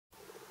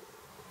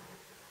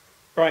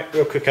Right,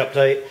 real quick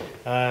update.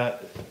 That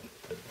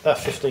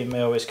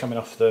 15mm is coming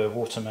off the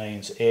water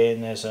mains in.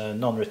 There's a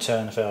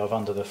non-return valve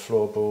under the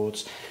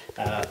floorboards.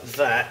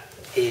 That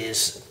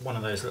is one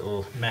of those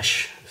little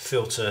mesh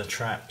filter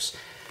traps,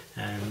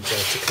 and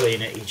to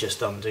clean it you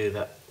just undo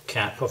that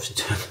cap,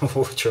 obviously turn the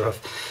water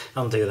off,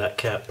 undo that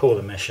cap, pull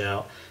the mesh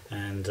out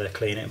and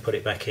clean it and put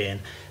it back in.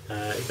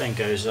 It then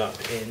goes up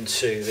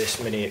into this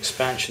mini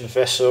expansion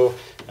vessel.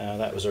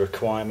 That was a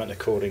requirement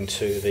according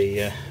to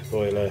the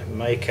boiler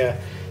maker.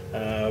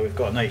 We've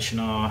got an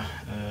H&R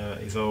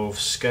Evolve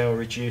scale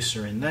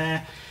reducer in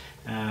there.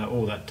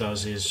 All that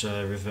does is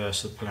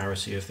reverse the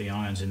polarity of the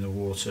ions in the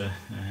water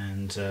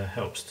and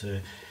helps to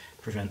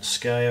prevent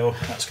scale.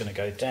 That's going to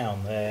go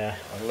down there,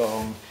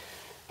 along,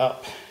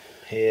 up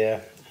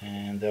here,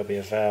 and there'll be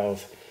a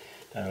valve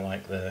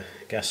like the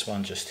gas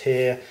one just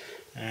here,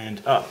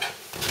 and up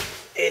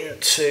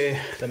into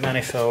the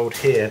manifold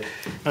here.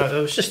 I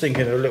was just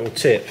thinking of a little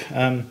tip,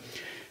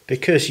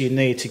 because you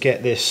need to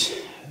get this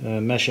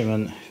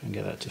measurement, if I can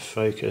get that to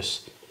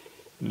focus,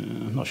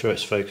 I'm not sure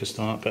it's focused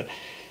on it, but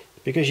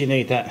because you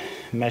need that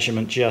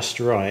measurement just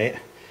right,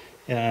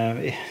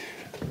 here's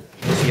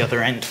the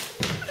other end,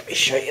 let me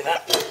show you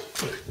that.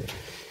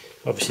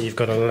 Obviously you've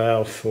got to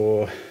allow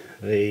for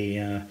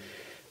the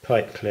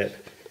pipe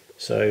clip,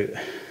 so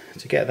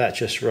to get that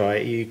just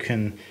right you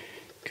can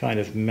kind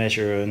of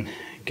measure and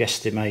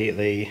guesstimate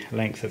the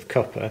length of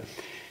copper.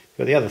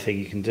 But the other thing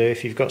you can do,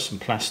 if you've got some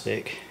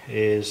plastic,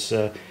 is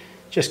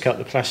just cut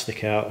the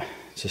plastic out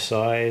to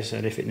size,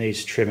 and if it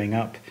needs trimming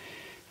up,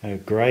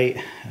 great.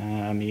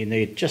 You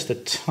need just a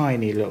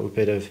tiny little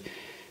bit of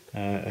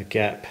a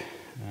gap,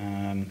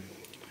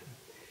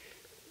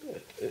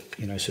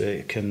 you know, so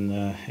it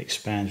can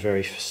expand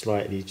very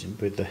slightly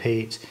with the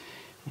heat,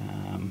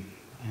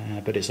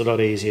 but it's a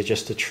lot easier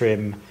just to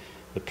trim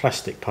the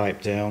plastic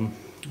pipe down,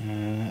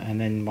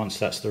 and then once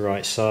that's the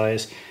right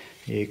size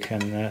you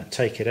can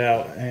take it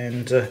out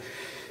and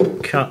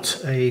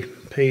cut a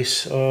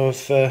piece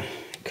of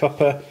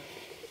copper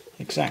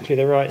exactly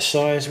the right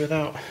size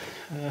without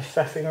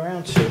faffing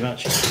around too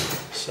much.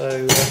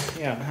 So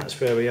yeah, that's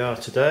where we are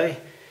today.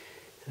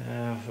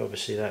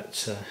 Obviously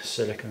that's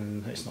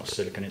silicone, it's not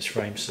silicone, it's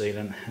frame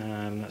sealant.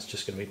 That's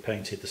just going to be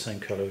painted the same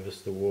colour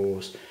as the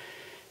walls,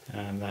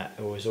 and that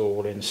was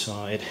all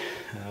inside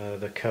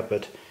the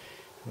cupboard,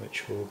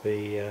 which will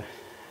be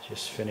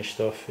just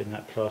finished off in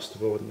that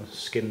plasterboard and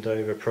skimmed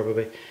over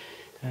probably,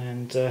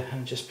 and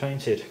just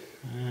painted.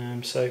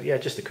 So yeah,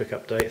 just a quick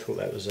update. I thought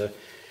that was a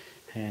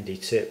handy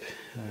tip.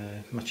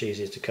 Much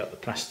easier to cut the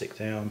plastic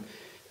down.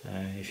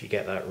 If you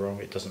get that wrong,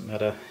 it doesn't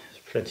matter,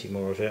 there's plenty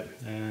more of it,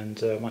 and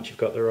once you've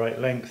got the right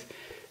length,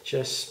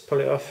 just pull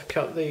it off,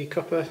 cut the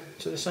copper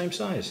to the same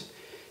size.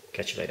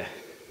 Catch you later.